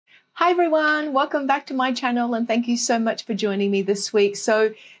Hi everyone, welcome back to my channel and thank you so much for joining me this week.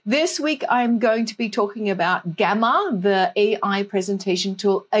 So this week I'm going to be talking about Gamma, the AI presentation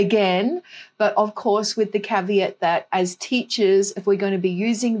tool again, but of course with the caveat that as teachers, if we're going to be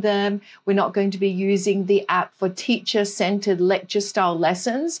using them, we're not going to be using the app for teacher-centered lecture style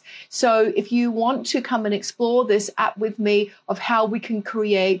lessons. So if you want to come and explore this app with me of how we can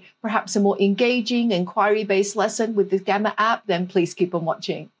create perhaps a more engaging inquiry-based lesson with the Gamma app, then please keep on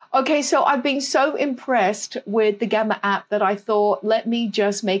watching. Okay, so I've been so impressed with the Gamma app that I thought, let me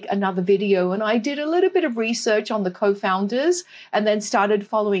just make another video. And I did a little bit of research on the co-founders and then started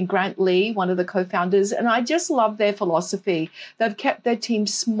following Grant Lee, one of the co-founders. And I just love their philosophy. They've kept their team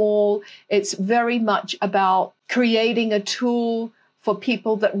small. It's very much about creating a tool for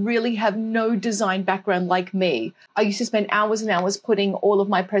people that really have no design background like me. I used to spend hours and hours putting all of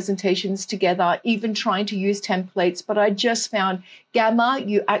my presentations together, even trying to use templates, but I just found Gamma,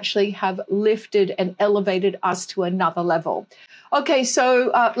 you actually have lifted and elevated us to another level. Okay,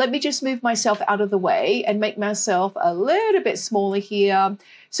 so let me just move myself out of the way and make myself a little bit smaller here.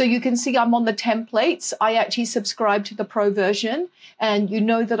 So you can see I'm on the templates. I actually subscribe to the pro version. And you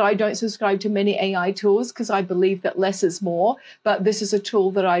know that I don't subscribe to many AI tools because I believe that less is more. But this is a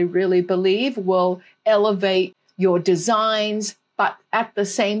tool that I really believe will elevate your designs, but at the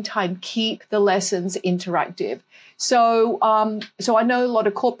same time, keep the lessons interactive. So, so I know a lot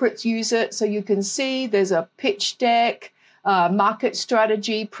of corporates use it. So you can see there's a pitch deck, market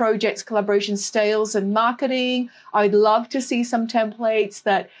strategy, projects, collaboration, sales, and marketing. I'd love to see some templates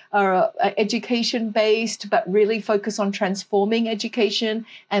that are education-based, but really focus on transforming education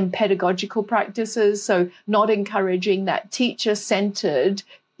and pedagogical practices. So not encouraging that teacher-centered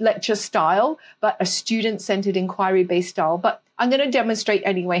lecture style, but a student-centered inquiry-based style. But I'm going to demonstrate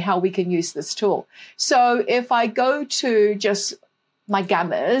anyway how we can use this tool. So if I go to just my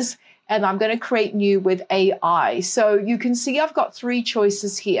Gammas, and I'm going to create new with AI. So you can see I've got three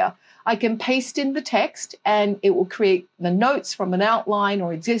choices here. I can paste in the text and it will create the notes from an outline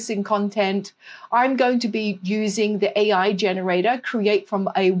or existing content. I'm going to be using the AI generator, create from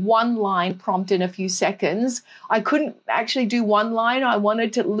a one-line prompt in a few seconds. I couldn't actually do one line. I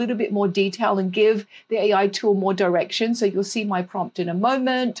wanted a little bit more detail and give the AI tool more direction. So you'll see my prompt in a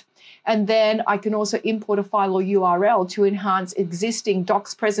moment. And then I can also import a file or URL to enhance existing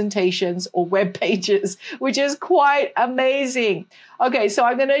docs presentations or web pages, which is quite amazing. Okay, so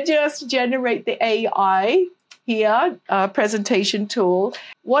I'm going to just generate the AI here, presentation tool.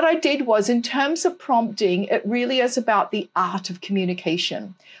 What I did was in terms of prompting, it really is about the art of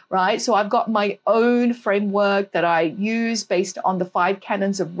communication, right? So I've got my own framework that I use based on the 5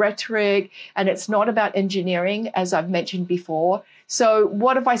 canons of rhetoric, and it's not about engineering, as I've mentioned before. So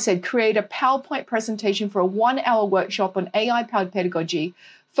what have I said? Create a PowerPoint presentation for a 1-hour workshop on AI-powered pedagogy.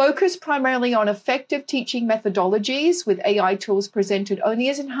 Focus primarily on effective teaching methodologies with AI tools presented only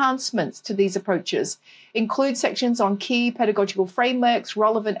as enhancements to these approaches. Include sections on key pedagogical frameworks,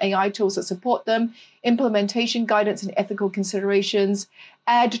 relevant AI tools that support them, implementation guidance and ethical considerations.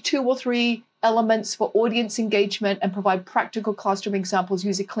 Add 2 or 3 elements for audience engagement and provide practical classroom examples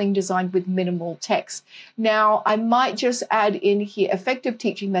using clean design with minimal text. Now, I might just add in here effective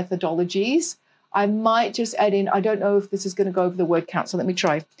teaching methodologies. I might just add in, I don't know if this is going to go over the word count, so let me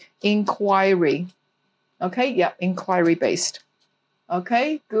try. Inquiry. Okay, yeah, inquiry based.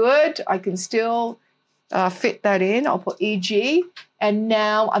 Okay, good. I can still fit that in. I'll put EG, and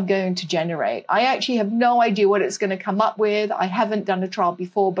now I'm going to generate. I actually have no idea what it's going to come up with. I haven't done a trial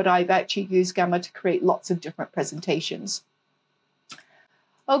before, but I've actually used Gamma to create lots of different presentations.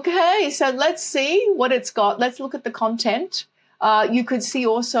 Okay, so let's see what it's got. Let's look at the content. You could see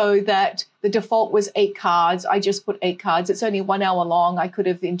also that the default was 8 cards. I just put 8 cards. It's only 1 hour long. I could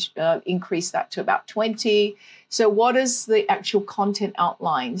have increased that to about 20. So what is the actual content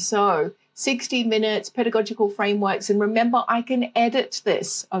outline? So 60 minutes, pedagogical frameworks. And remember, I can edit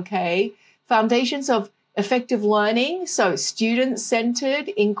this, okay? Foundations of effective learning. So student-centered,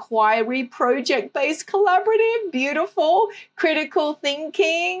 inquiry, project-based, collaborative, beautiful, critical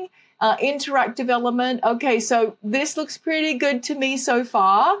thinking, interactive element. Okay, so this looks pretty good to me so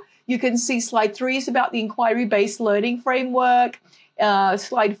far. You can see slide 3 is about the inquiry-based learning framework.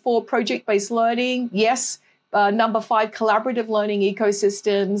 Slide 4, project-based learning. Yes. Number 5, collaborative learning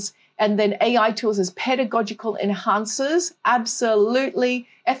ecosystems. And then AI tools as pedagogical enhancers. Absolutely.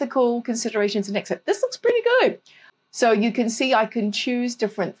 Ethical considerations and next step. This looks pretty good. So you can see I can choose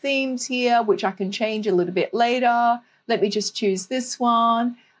different themes here, which I can change a little bit later. Let me just choose this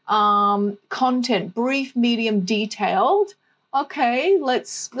one. Content, brief, medium, detailed. Okay,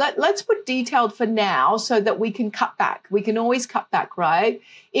 let's put detailed for now so that we can cut back. We can always cut back, right?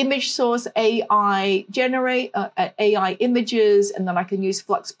 Image source AI generate AI images, and then I can use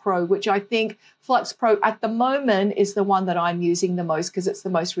Flux Pro, which I think Flux Pro at the moment is the one that I'm using the most because it's the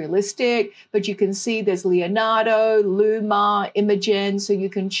most realistic. But you can see there's Leonardo, Luma, Imogen, so you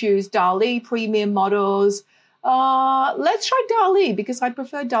can choose DALL-E premium models. Let's try DALL-E because I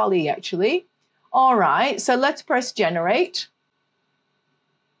prefer DALL-E actually. All right, so let's press generate.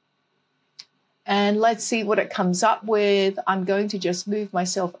 And let's see what it comes up with. I'm going to just move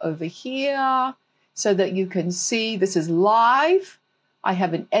myself over here so that you can see this is live. I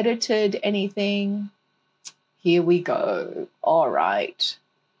haven't edited anything. Here we go. All right.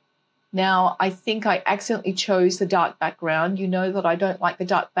 Now, I think I accidentally chose the dark background. You know that I don't like the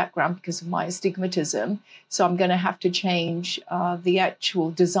dark background because of my astigmatism. So I'm going to have to change the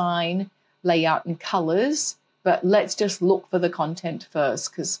actual design, layout, and colors. But let's just look for the content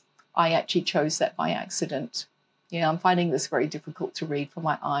first because I actually chose that by accident. Yeah, I'm finding this very difficult to read for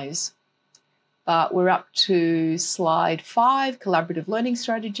my eyes. But we're up to slide 5, collaborative learning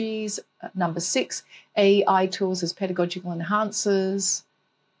strategies. Number 6, AI tools as pedagogical enhancers.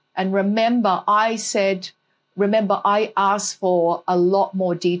 And remember, I asked for a lot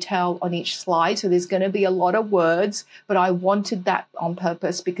more detail on each slide. So there's going to be a lot of words, but I wanted that on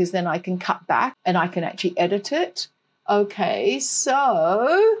purpose because then I can cut back and I can actually edit it. Okay,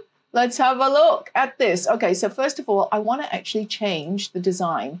 so let's have a look at this. Okay, so first of all, I want to actually change the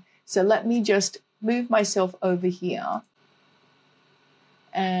design. So let me just move myself over here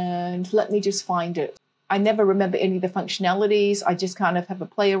and let me just find it. I never remember any of the functionalities. I just kind of have a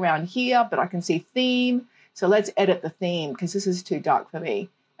play around here, but I can see theme. So let's edit the theme because this is too dark for me.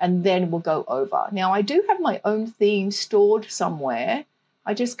 And then we'll go over. Now, I do have my own theme stored somewhere.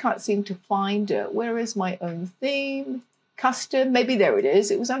 I just can't seem to find it. Where is my own theme? Custom, maybe there it is.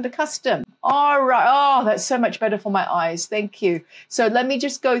 It was under custom. All right. Oh, that's so much better for my eyes. Thank you. So let me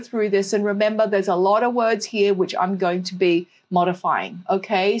just go through this. And remember, there's a lot of words here which I'm going to be modifying.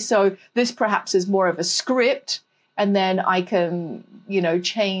 Okay. So this perhaps is more of a script. And then I can,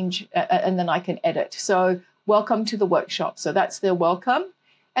 change and then I can edit. So welcome to the workshop. So that's the welcome.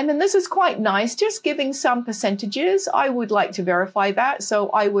 And then this is quite nice, just giving some percentages. I would like to verify that. So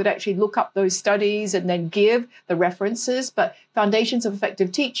I would actually look up those studies and then give the references. But foundations of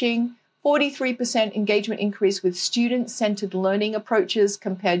effective teaching, 43% engagement increase with student-centered learning approaches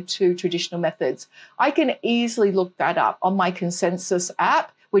compared to traditional methods. I can easily look that up on my Consensus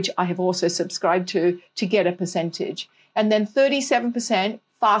app, which I have also subscribed to get a percentage. And then 37%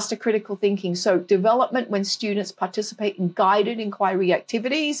 faster critical thinking. So development when students participate in guided inquiry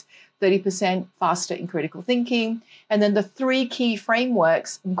activities, 30% faster in critical thinking. And then the 3 key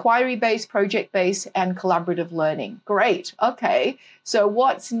frameworks, inquiry-based, project-based, and collaborative learning. Great. Okay. So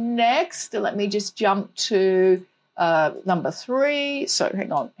what's next? Let me just jump to number 3. So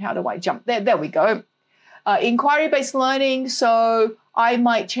hang on. How do I jump there? There we go. Inquiry-based learning. So I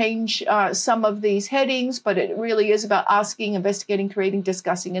might change some of these headings, but it really is about asking, investigating, creating,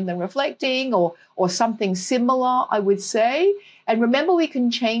 discussing, and then reflecting, or something similar, I would say. And remember, we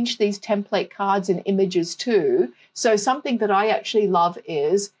can change these template cards and images too. So something that I actually love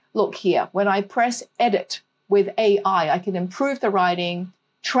is, look here, when I press edit with AI, I can improve the writing,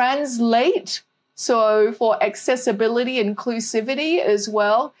 translate, so for accessibility, inclusivity as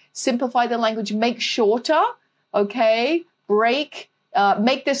well, simplify the language, make shorter, okay, break,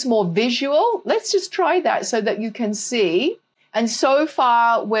 make this more visual. Let's just try that so that you can see. And so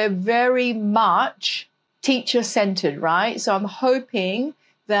far, we're very much teacher-centered, right? So I'm hoping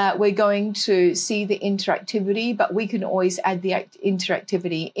that we're going to see the interactivity, but we can always add the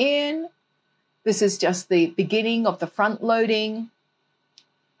interactivity in. This is just the beginning of the front loading.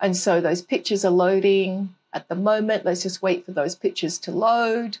 And so those pictures are loading at the moment. Let's just wait for those pictures to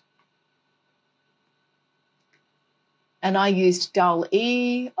load. And I used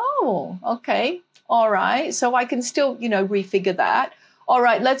DALL-E. Oh, okay. All right. So I can still, refigure that. All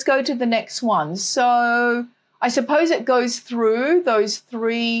right, let's go to the next one. So I suppose it goes through those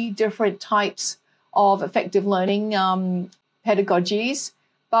 3 different types of effective learning pedagogies,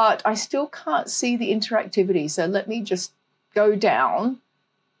 but I still can't see the interactivity. So let me just go down.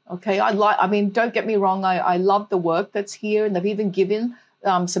 Okay, don't get me wrong. I love the work that's here, and they've even given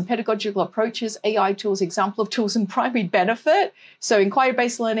some pedagogical approaches, AI tools, example of tools and primary benefit. So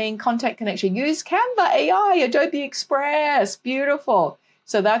inquiry-based learning, content connection, use Canva, AI, Adobe Express, beautiful.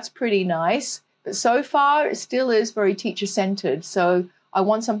 So that's pretty nice. But so far, it still is very teacher-centered. So I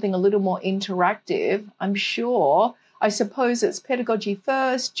want something a little more interactive, I'm sure. I suppose it's pedagogy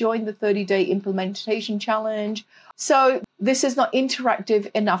first, join the 30-day implementation challenge. So this is not interactive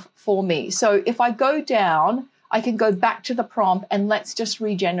enough for me. So if I go down, I can go back to the prompt and let's just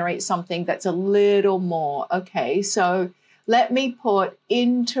regenerate something that's a little more. Okay, so let me put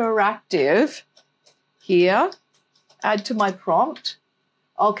interactive here, add to my prompt.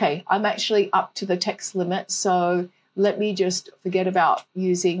 Okay, I'm actually up to the text limit, so let me just forget about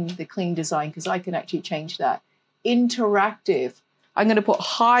using the clean design because I can actually change that. Interactive. I'm going to put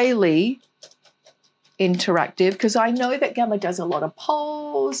highly interactive because I know that Gamma does a lot of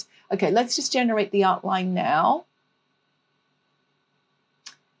polls. Okay, let's just generate the outline now.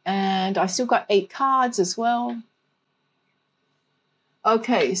 And I still got 8 cards as well.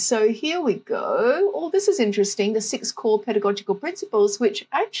 Okay, so here we go. Oh, this is interesting. The 6 core pedagogical principles, which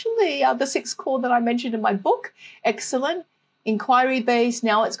actually are the 6 core that I mentioned in my book. Excellent. Inquiry-based.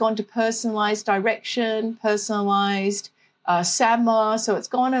 Now it's gone to personalized direction, personalized SAMR. So it's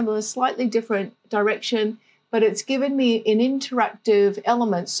gone in a slightly different direction, but it's given me an interactive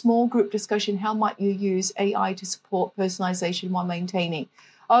element, small group discussion. How might you use AI to support personalization while maintaining?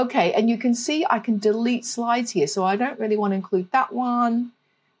 Okay, and you can see I can delete slides here, so I don't really want to include that one.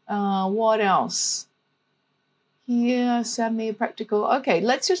 What else? Here, Seamir practical. Okay,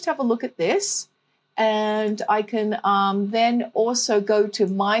 let's just have a look at this. And I can then also go to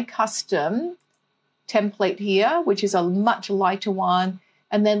my custom template here, which is a much lighter one.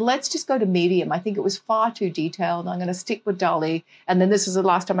 And then let's just go to medium. I think it was far too detailed. I'm going to stick with DALL-E. And then this is the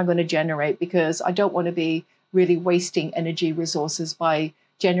last time I'm going to generate because I don't want to be really wasting energy resources by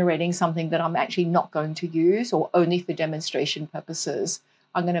generating something that I'm actually not going to use or only for demonstration purposes.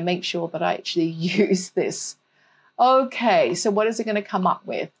 I'm going to make sure that I actually use this. Okay, so what is it going to come up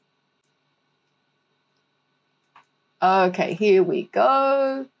with? Okay, here we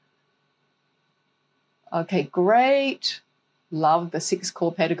go. Okay, great. Love the 6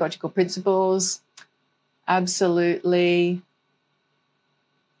 core pedagogical principles. Absolutely.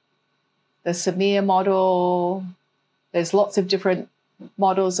 The Seamir model. There's lots of different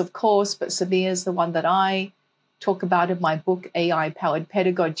models, of course, but Seamir is the one that I talk about in my book, AI-Powered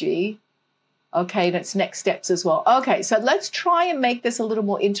Pedagogy. Okay, that's next steps as well. Okay, so let's try and make this a little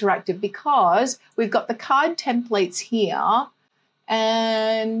more interactive because we've got the card templates here.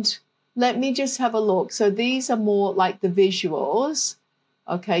 And let me just have a look. So these are more like the visuals.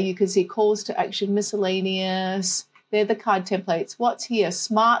 Okay, you can see calls to action, miscellaneous. They're the card templates. What's here?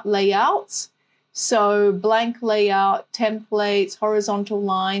 Smart layouts. So blank layout, templates, horizontal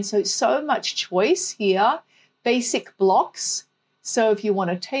lines. So much choice here. Basic blocks. So if you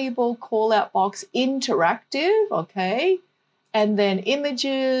want a table, call out box, interactive, okay. And then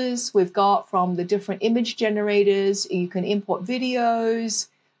images, we've got from the different image generators. You can import videos.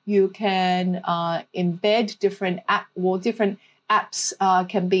 You can embed different apps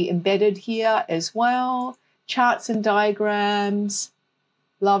can be embedded here as well. Charts and diagrams.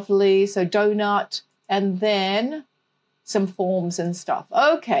 Lovely. So donut, and then some forms and stuff.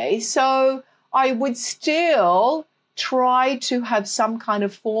 Okay, so I would still try to have some kind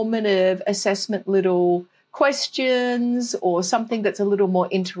of formative assessment little questions or something that's a little more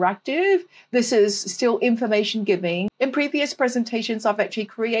interactive. This is still information giving. In previous presentations, I've actually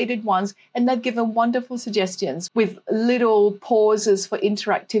created ones and they've given wonderful suggestions with little pauses for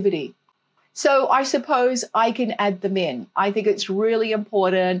interactivity. So I suppose I can add them in. I think it's really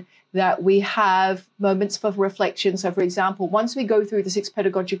important that we have moments for reflection. So for example, once we go through the 6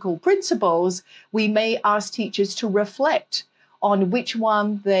 pedagogical principles, we may ask teachers to reflect on which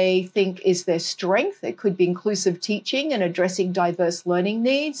one they think is their strength. It could be inclusive teaching and addressing diverse learning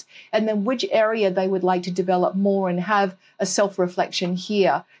needs, and then which area they would like to develop more and have a self-reflection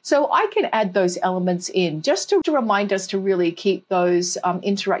here. So I can add those elements in just to remind us to really keep those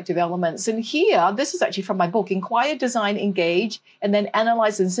interactive elements. And here, this is actually from my book, Inquire, Design, Engage, and then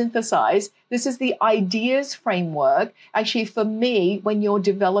Analyze and Synthesize. This is the ideas framework, actually for me, when you're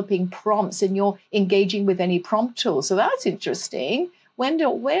developing prompts and you're engaging with any prompt tool. So that's interesting.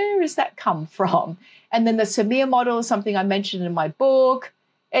 Where does that come from? And then the Seamir model is something I mentioned in my book.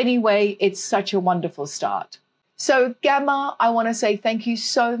 Anyway, it's such a wonderful start. So Gamma, I want to say thank you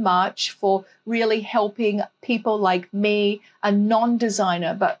so much for really helping people like me, a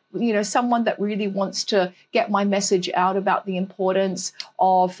non-designer, but someone that really wants to get my message out about the importance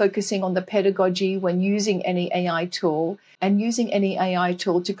of focusing on the pedagogy when using any AI tool, and using any AI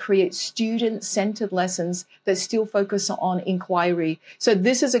tool to create student-centered lessons that still focus on inquiry. So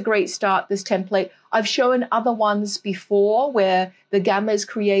this is a great start, this template. I've shown other ones before where the Gammas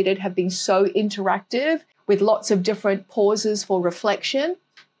created have been so interactive, with lots of different pauses for reflection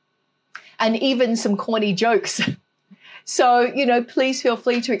and even some corny jokes. So, please feel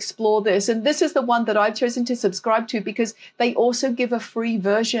free to explore this. And this is the one that I've chosen to subscribe to because they also give a free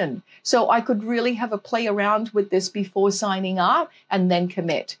version. So I could really have a play around with this before signing up and then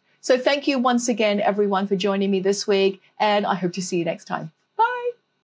commit. So thank you once again, everyone, for joining me this week. And I hope to see you next time.